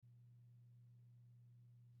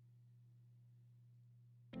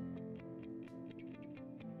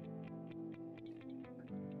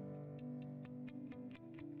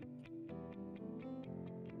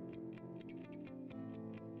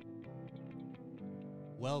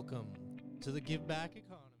Welcome to the Give Back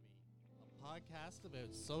Economy, a podcast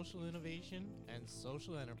about social innovation and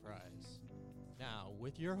social enterprise. Now,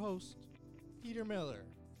 with your host, Peter Miller.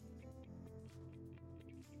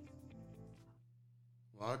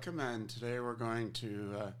 Welcome, and today we're going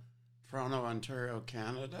to Toronto, Ontario,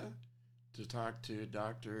 Canada to talk to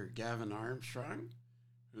Dr. Gavin Armstrong,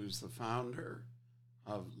 who's the founder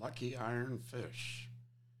of Lucky Iron Fish.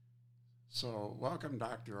 So welcome,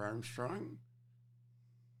 Dr. Armstrong.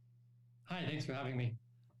 Hi, thanks for having me.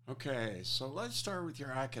 Okay, so let's start with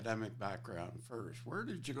your academic background first. Where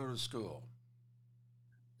did you go to school?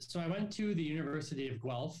 So I went to the University of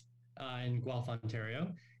Guelph in Guelph,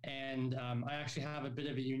 Ontario, and I actually have a bit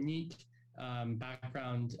of a unique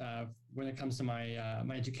background when it comes to my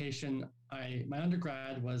education. My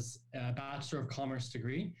undergrad was a Bachelor of Commerce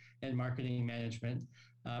degree in marketing management,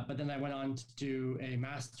 but then I went on to do a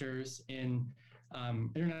master's in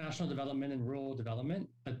international development and rural development,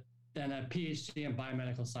 but then a PhD in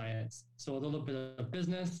biomedical science. So a little bit of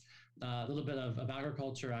business, a little bit of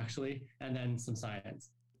agriculture actually, and then some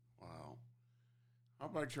science. Wow. How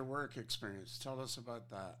about your work experience? Tell us about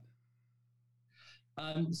that.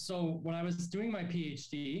 So when I was doing my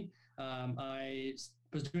PhD, I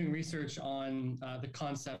was doing research on the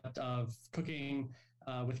concept of cooking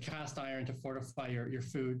with cast iron to fortify your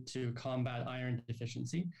food to combat iron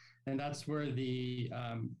deficiency. And that's where the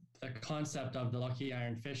concept of the Lucky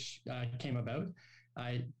Iron Fish came about.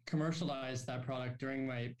 I commercialized that product during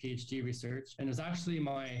my PhD research, and it was actually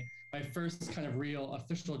my first kind of real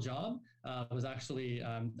official job was actually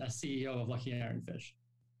a CEO of Lucky Iron Fish.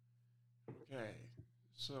 Okay,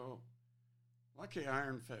 so Lucky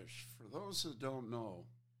Iron Fish, for those who don't know,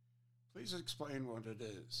 please explain what it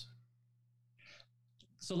is.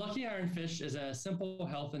 So Lucky Iron Fish is a simple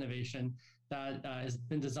health innovation that has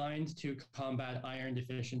been designed to combat iron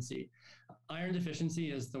deficiency. Iron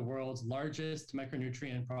deficiency is the world's largest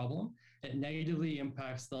micronutrient problem. It negatively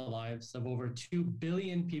impacts the lives of over 2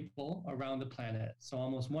 billion people around the planet. So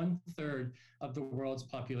almost 1/3 of the world's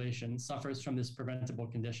population suffers from this preventable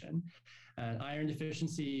condition. And iron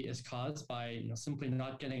deficiency is caused by simply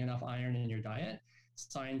not getting enough iron in your diet.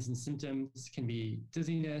 Signs and symptoms can be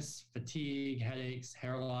dizziness, fatigue, headaches,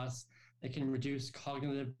 hair loss. It can reduce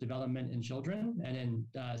cognitive development in children, and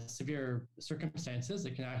in severe circumstances,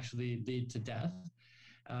 it can actually lead to death.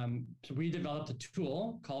 So we developed a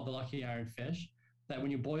tool called the Lucky Iron Fish that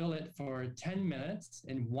when you boil it for 10 minutes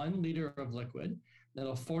in 1 liter of liquid,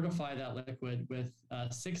 that'll fortify that liquid with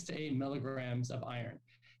 6 to 8 milligrams of iron.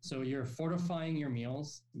 So you're fortifying your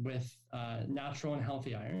meals with natural and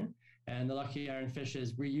healthy iron. And the Lucky Iron Fish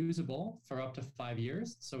is reusable for up to 5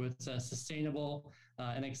 years. So it's a sustainable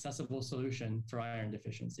and accessible solution for iron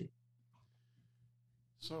deficiency.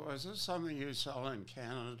 So is this something you sell in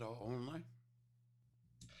Canada only?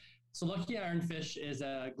 So Lucky Iron Fish is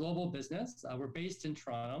a global business. We're based in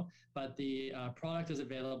Toronto, but the product is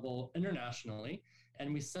available internationally,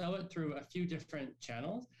 and we sell it through a few different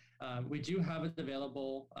channels. We do have it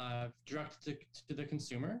available direct to the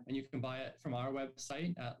consumer, and you can buy it from our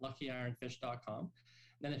website at luckyironfish.com.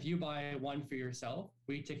 Then if you buy one for yourself,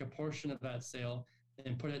 we take a portion of that sale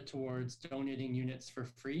and put it towards donating units for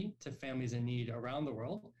free to families in need around the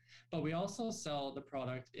world. But we also sell the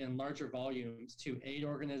product in larger volumes to aid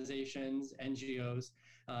organizations, NGOs,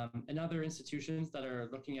 and other institutions that are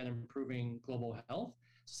looking at improving global health.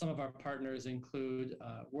 Some of our partners include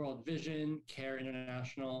World Vision, CARE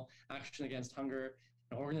International, Action Against Hunger,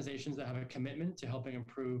 organizations that have a commitment to helping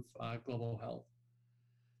improve global health.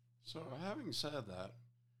 So having said that,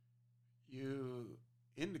 you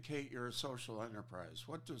indicate you're a social enterprise.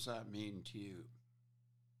 What does that mean to you?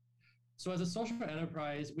 So as a social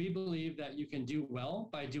enterprise, we believe that you can do well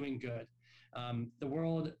by doing good. The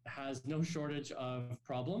world has no shortage of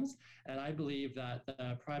problems, and I believe that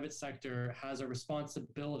the private sector has a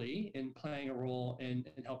responsibility in playing a role in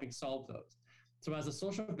helping solve those. So as a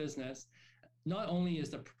social business, not only is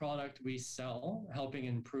the product we sell helping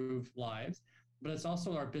improve lives, but it's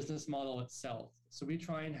also our business model itself. So we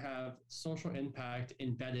try and have social impact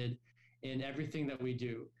embedded in everything that we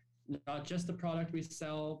do. Not just the product we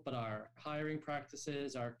sell, but our hiring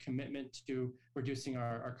practices, our commitment to reducing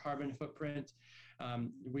our carbon footprint,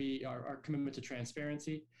 our commitment to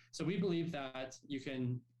transparency. So we believe that you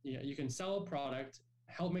can sell a product,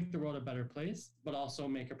 help make the world a better place, but also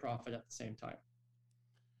make a profit at the same time.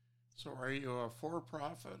 So are you a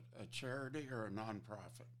for-profit, a charity, or a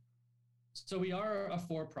nonprofit? So we are a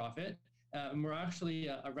for-profit. And we're actually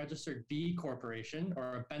a registered B corporation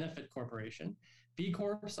or a benefit corporation. B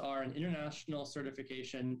Corps are an international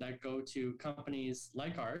certification that go to companies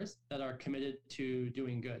like ours that are committed to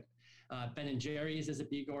doing good. Ben & Jerry's is a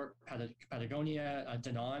B Corp, Patagonia,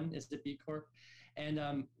 Danone is a B Corp.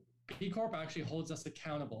 And B Corp actually holds us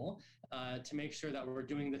accountable to make sure that we're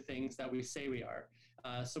doing the things that we say we are.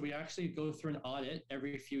 So we actually go through an audit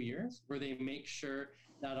every few years where they make sure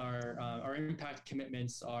that our impact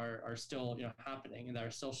commitments are still happening and that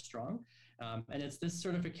are still strong. And it's this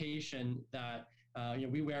certification that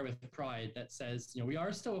we wear with pride that says we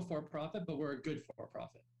are still a for-profit, but we're a good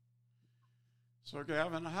for-profit. So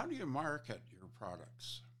Gavin, how do you market your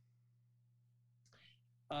products?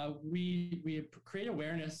 We create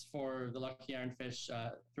awareness for the Lucky Ironfish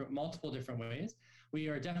through multiple different ways. We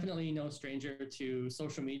are definitely no stranger to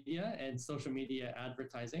social media and social media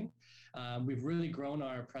advertising. We've really grown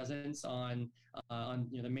our presence on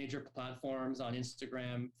the major platforms on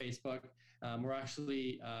Instagram, Facebook. We're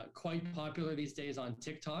actually quite popular these days on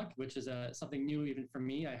TikTok, which is something new even for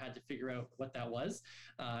me. I had to figure out what that was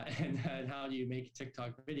and how do you make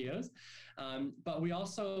TikTok videos. But we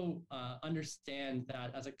also understand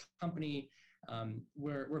that as a company,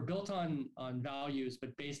 we're built on values,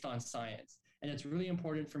 but based on science. And it's really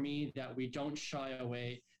important for me that we don't shy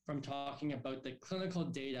away from talking about the clinical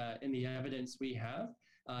data and the evidence we have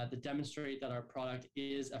that demonstrate that our product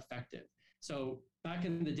is effective. So back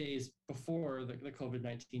in the days before the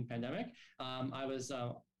COVID-19 pandemic, I was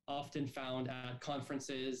often found at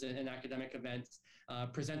conferences and academic events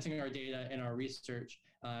presenting our data and our research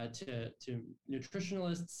to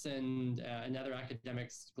nutritionalists and other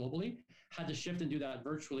academics globally. Had to shift and do that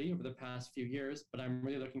virtually over the past few years, but I'm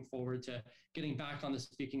really looking forward to getting back on the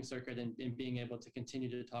speaking circuit and being able to continue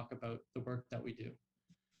to talk about the work that we do.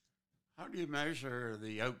 How do you measure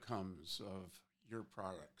the outcomes of your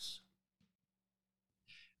products?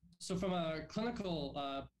 So from a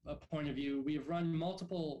clinical point of view, we have run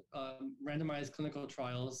multiple randomized clinical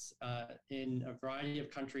trials in a variety of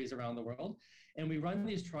countries around the world. And we run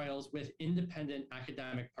these trials with independent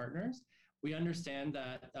academic partners. We understand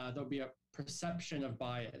that there'll be a perception of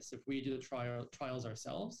bias if we do the trials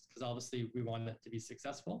ourselves, because obviously we want it to be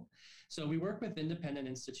successful. So we work with independent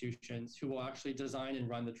institutions who will actually design and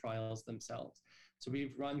run the trials themselves. So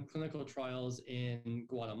we've run clinical trials in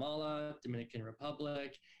Guatemala, Dominican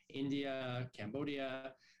Republic, India,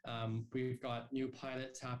 Cambodia. We've got new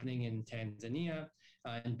pilots happening in Tanzania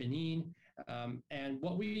and Benin. And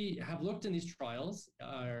what we have looked in these trials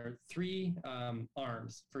are three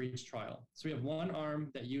arms for each trial. So we have one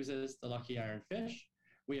arm that uses the Lucky Ironfish.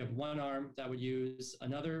 We have one arm that would use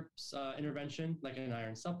another intervention, like an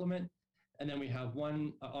iron supplement. And then we have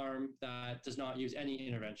one arm that does not use any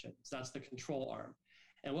intervention. So that's the control arm.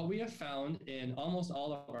 And what we have found in almost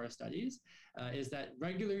all of our studies is that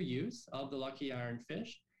regular use of the Lucky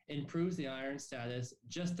Ironfish improves the iron status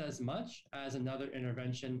just as much as another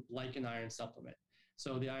intervention like an iron supplement.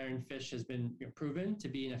 So the Ironfish has been proven to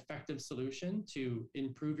be an effective solution to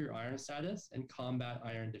improve your iron status and combat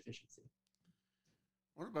iron deficiency.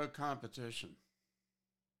 What about competition?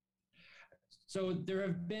 So there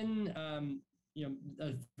have been, a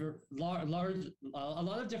lot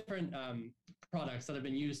of different products that have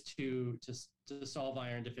been used to solve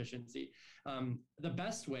iron deficiency. The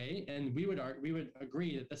best way, and we would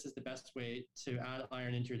agree that this is the best way to add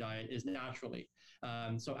iron into your diet, is naturally.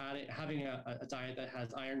 So having a diet that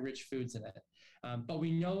has iron-rich foods in it. But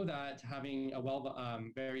we know that having a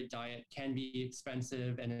varied diet can be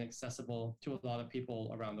expensive and inaccessible to a lot of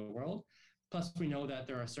people around the world. Plus, we know that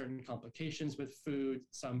there are certain complications with food.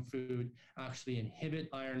 Some food actually inhibit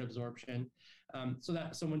iron absorption.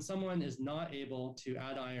 So when someone is not able to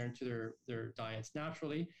add iron to their diets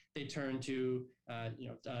naturally, they turn to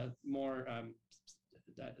more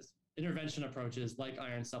intervention approaches like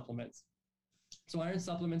iron supplements. So iron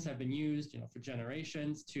supplements have been used, for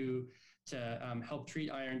generations to help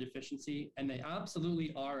treat iron deficiency, and they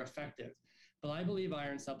absolutely are effective. But I believe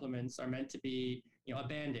iron supplements are meant to be a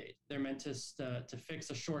Band-Aid. They're meant to fix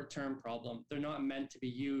a short-term problem. They're not meant to be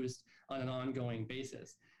used on an ongoing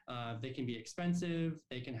basis. They can be expensive.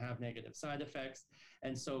 They can have negative side effects.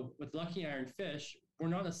 And so with Lucky Ironfish, we're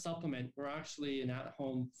not a supplement. We're actually an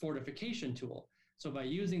at-home fortification tool. So by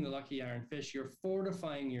using the Lucky Ironfish, you're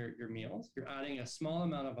fortifying your meals. You're adding a small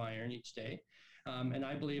amount of iron each day. And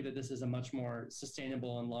I believe that this is a much more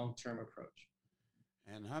sustainable and long-term approach.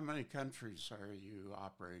 And how many countries are you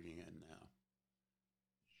operating in now?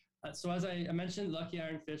 So as I mentioned, Lucky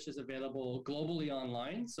Ironfish is available globally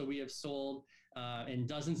online. So we have sold in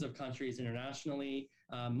dozens of countries internationally,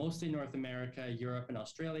 mostly North America, Europe, and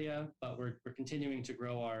Australia, but we're continuing to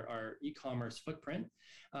grow our e-commerce footprint.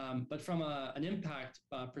 But from an impact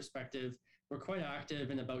perspective, we're quite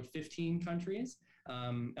active in about 15 countries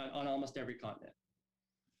on almost every continent.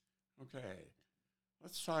 Okay.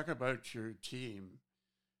 Let's talk about your team.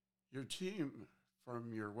 Your team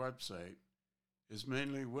from your website is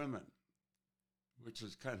mainly women, which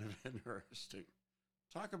is kind of interesting.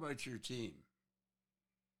 Talk about your team.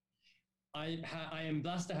 I am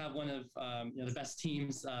blessed to have one of the best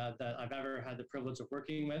teams that I've ever had the privilege of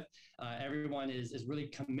working with. Everyone is really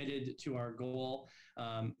committed to our goal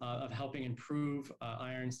of helping improve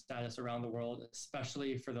iron status around the world,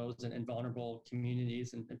 especially for those in vulnerable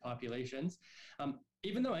communities and populations.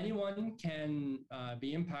 Even though anyone can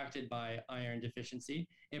be impacted by iron deficiency,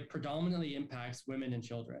 it predominantly impacts women and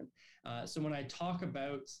children. So when I talk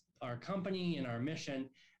about our company and our mission,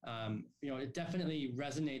 it definitely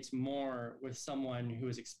resonates more with someone who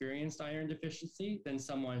has experienced iron deficiency than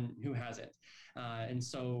someone who hasn't. And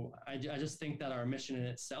so I just think that our mission in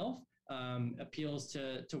itself appeals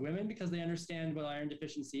to women because they understand what iron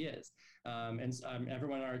deficiency is. And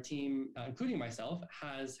everyone on our team, including myself,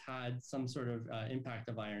 has had some sort of impact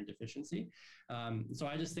of iron deficiency. So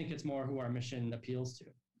I just think it's more who our mission appeals to.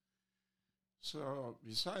 So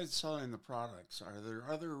besides selling the products, are there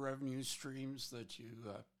other revenue streams that you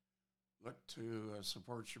look to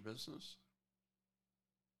support your business?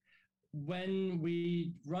 When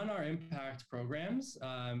we run our impact programs,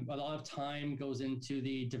 a lot of time goes into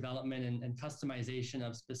the development and customization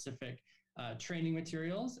of specific training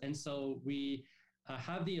materials. And so we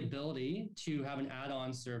have the ability to have an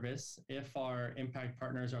add-on service if our impact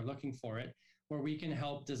partners are looking for it, where we can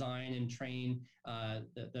help design and train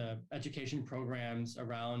the education programs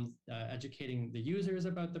around educating the users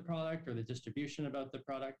about the product or the distribution about the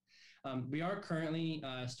product. We are currently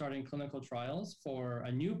starting clinical trials for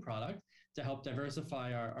a new product to help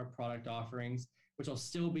diversify our product offerings, which will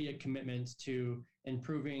still be a commitment to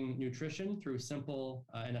improving nutrition through simple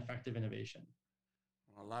and effective innovation.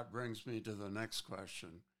 Well, that brings me to the next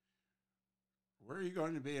question. Where are you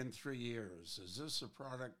going to be in 3 years? Is this a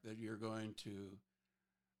product that you're going to,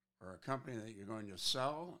 or a company that you're going to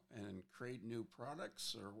sell and create new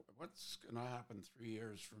products, or what's going to happen 3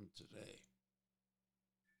 years from today?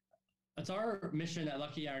 It's our mission at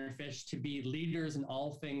Lucky Iron Fish to be leaders in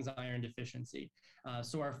all things iron deficiency.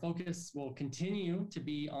 So our focus will continue to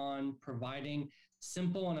be on providing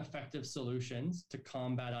simple and effective solutions to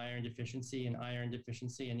combat iron deficiency and iron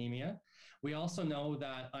deficiency anemia. We also know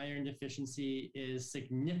that iron deficiency is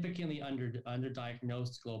significantly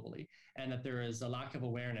underdiagnosed globally, and that there is a lack of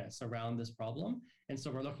awareness around this problem. And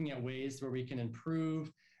so we're looking at ways where we can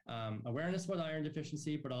improve awareness about iron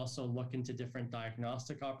deficiency, but also look into different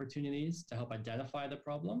diagnostic opportunities to help identify the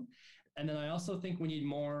problem. And then I also think we need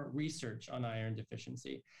more research on iron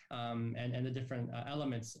deficiency and the different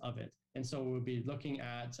elements of it. And so we'll be looking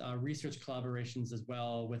at research collaborations as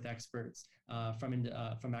well with experts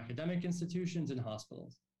from academic institutions and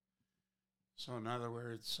hospitals. So in other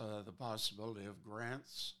words, the possibility of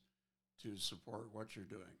grants to support what you're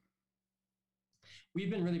doing. We've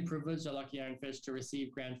been really privileged at Lucky Iron Fish to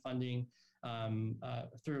receive grant funding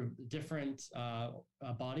through different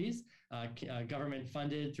bodies, government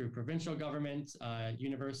funded through provincial government,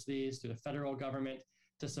 universities, through the federal government,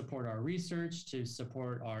 to support our research, to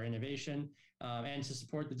support our innovation, and to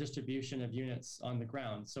support the distribution of units on the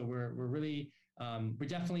ground. So we're really, we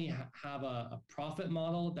definitely have a profit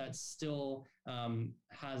model that still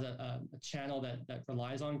has a channel that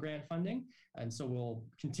relies on grant funding. And so we'll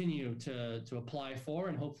continue to apply for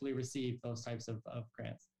and hopefully receive those types of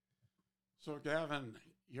grants. So Gavin,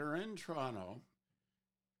 you're in Toronto.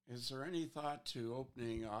 Is there any thought to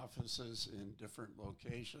opening offices in different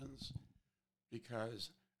locations? Because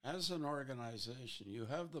as an organization, you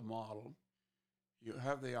have the model, you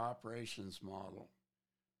have the operations model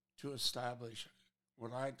to establish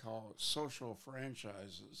what I call social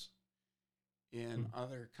franchises in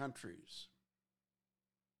other countries.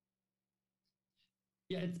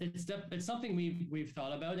 Yeah, it's something we've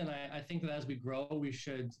thought about, and I think that as we grow, we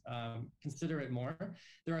should consider it more.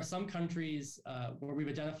 There are some countries where we've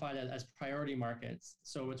identified it as priority markets.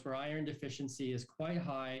 So it's where iron deficiency is quite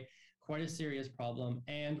high, quite a serious problem,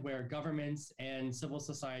 and where governments and civil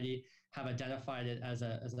society have identified it as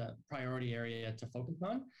a priority area to focus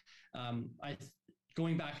on.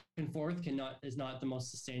 Going back and forth is not the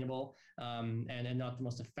most sustainable and not the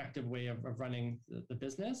most effective way of running the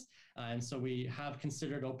business. And so we have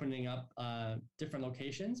considered opening up different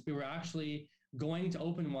locations. We were actually going to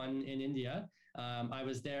open one in India. I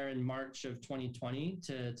was there in March of 2020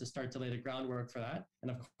 to start to lay the groundwork for that. And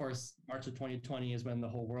of course, March of 2020 is when the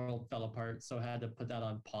whole world fell apart, so I had to put that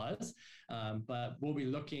on pause. But we'll be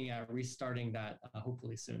looking at restarting that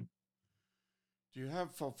hopefully soon. Do you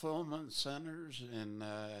have fulfillment centers in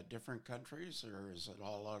different countries, or is it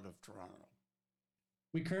all out of Toronto?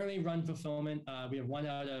 We currently run fulfillment. We have one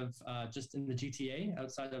out of just in the GTA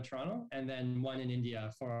outside of Toronto, and then one in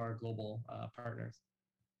India for our global partners.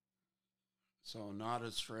 So not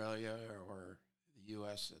Australia or the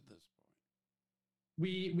US at this point.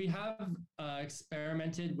 We have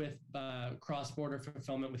experimented with cross-border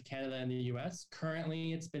fulfillment with Canada and the US.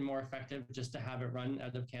 Currently, it's been more effective just to have it run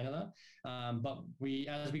out of Canada. But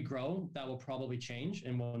as we grow, that will probably change,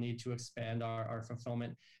 and we'll need to expand our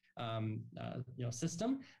fulfillment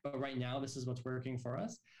system. But right now, this is what's working for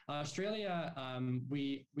us. Australia,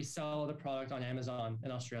 we sell the product on Amazon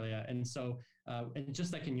in Australia, and so and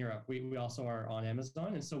just like in Europe, we also are on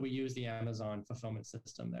Amazon, and so we use the Amazon fulfillment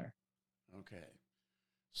system there. Okay.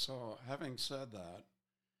 So having said that,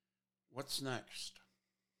 what's next?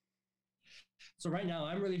 So right now,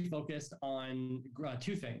 I'm really focused on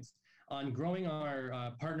two things. On growing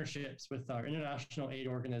our partnerships with our international aid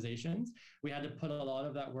organizations. We had to put a lot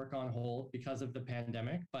of that work on hold because of the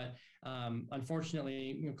pandemic, but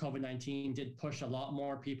unfortunately, COVID-19 did push a lot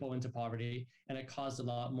more people into poverty, and it caused a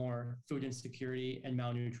lot more food insecurity and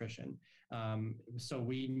malnutrition. So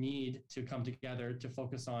we need to come together to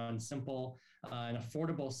focus on simple and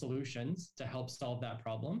affordable solutions to help solve that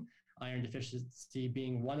problem, iron deficiency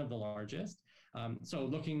being one of the largest. So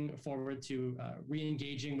looking forward to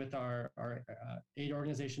re-engaging with our aid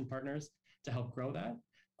organization partners to help grow that.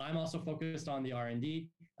 I'm also focused on the R&D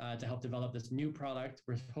to help develop this new product.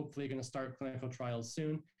 We're hopefully going to start clinical trials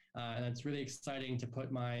soon. And it's really exciting to put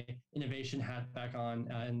my innovation hat back on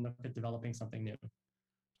and look at developing something new.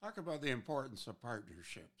 Talk about the importance of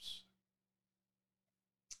partnerships.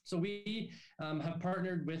 So we have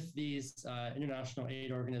partnered with these international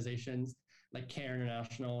aid organizations like CARE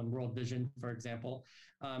International and World Vision, for example.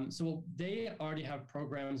 So they already have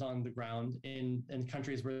programs on the ground in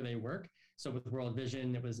countries where they work. So with World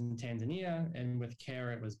Vision, it was in Tanzania, and with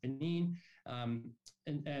CARE, it was Benin.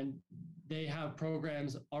 And they have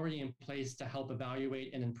programs already in place to help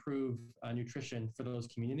evaluate and improve nutrition for those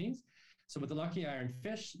communities. So with the Lucky Iron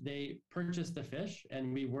fish, they purchased the fish,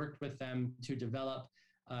 and we worked with them to develop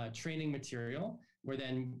training material where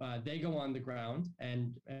then they go on the ground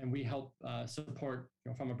and we help support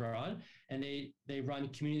from abroad, and they run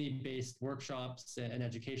community-based workshops and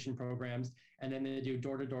education programs, and then they do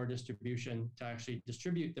door-to-door distribution to actually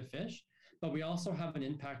distribute the fish. But we also have an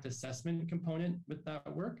impact assessment component with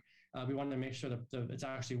that work. We want to make sure that it's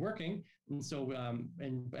actually working. And so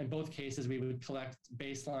in both cases, we would collect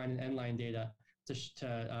baseline and end-line data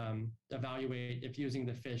to evaluate if using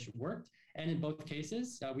the fish worked. And in both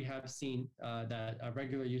cases, we have seen that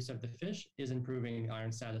regular use of the fish is improving the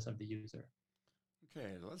iron status of the user.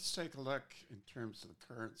 Okay, let's take a look in terms of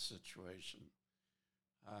the current situation.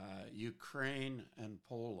 Ukraine and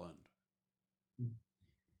Poland.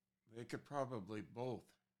 They could probably, both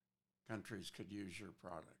countries could use your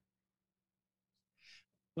product.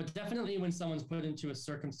 But definitely when someone's put into a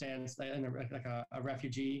circumstance like a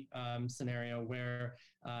refugee scenario where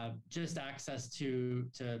just access to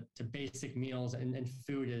basic meals and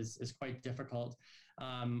food is quite difficult,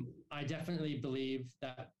 I definitely believe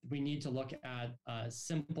that we need to look at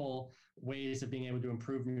simple ways of being able to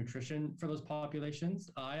improve nutrition for those populations.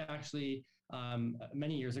 I actually,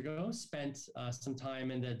 many years ago, spent some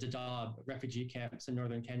time in the Dadaab refugee camps in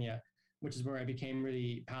northern Kenya, which is where I became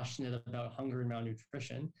really passionate about hunger and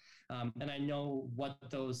malnutrition. And I know what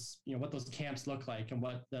those camps look like and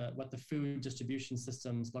what the food distribution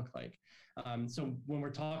systems look like. So when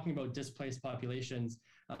we're talking about displaced populations,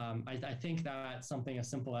 I think that something as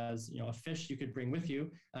simple as a fish you could bring with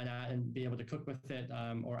you and be able to cook with it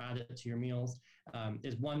or add it to your meals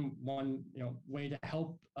is one way to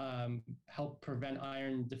help prevent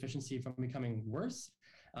iron deficiency from becoming worse.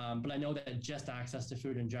 But I know that just access to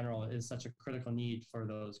food in general is such a critical need for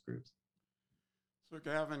those groups. So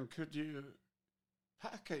Gavin, could you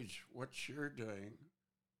package what you're doing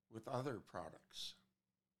with other products?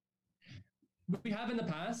 We have in the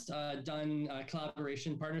past done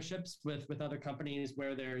collaboration partnerships with other companies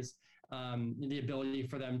where there's the ability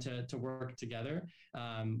for them to work together,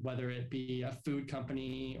 whether it be a food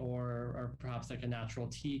company or perhaps like a natural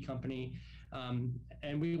tea company.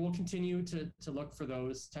 And we will continue to look for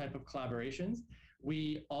those type of collaborations.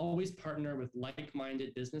 We always partner with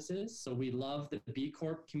like-minded businesses. So we love the B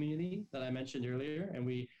Corp community that I mentioned earlier. And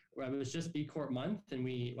it was just B Corp month, and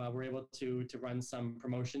we were able to run some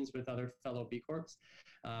promotions with other fellow B Corps.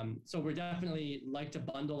 So we're definitely like to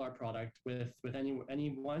bundle our product with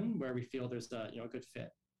anyone where we feel there's a good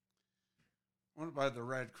fit. What about the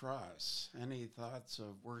Red Cross? Any thoughts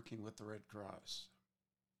of working with the Red Cross?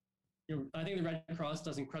 I think the Red Cross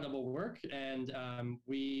does incredible work, and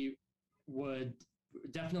we would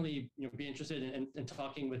definitely be interested in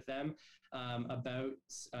talking with them about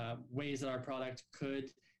ways that our product could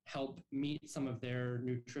help meet some of their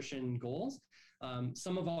nutrition goals.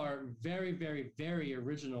 Some of our very, very, very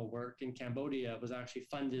original work in Cambodia was actually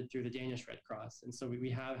funded through the Danish Red Cross. And so we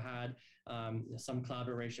have had some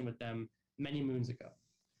collaboration with them many moons ago.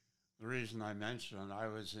 The reason I mentioned I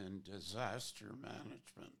was in disaster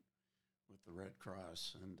management with the Red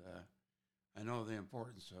Cross, and I know the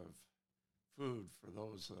importance of food for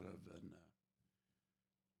those that have been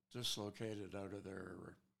dislocated out of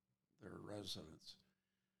their residence.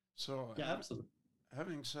 So, yeah, absolutely.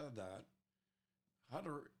 Having said that, how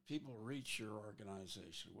do people reach your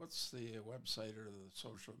organization? What's the website or the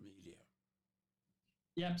social media?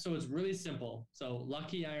 Yep, so it's really simple. So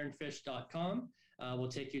luckyironfish.com will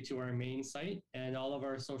take you to our main site, and all of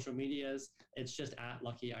our social medias, it's just at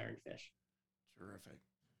Lucky Iron Fish. Terrific.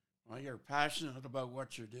 Well, you're passionate about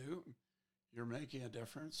what you do. You're making a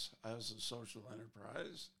difference as a social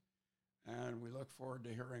enterprise, and we look forward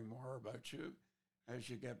to hearing more about you as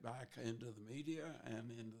you get back into the media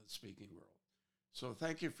and into the speaking world. So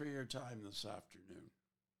thank you for your time this afternoon.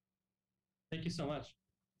 Thank you so much.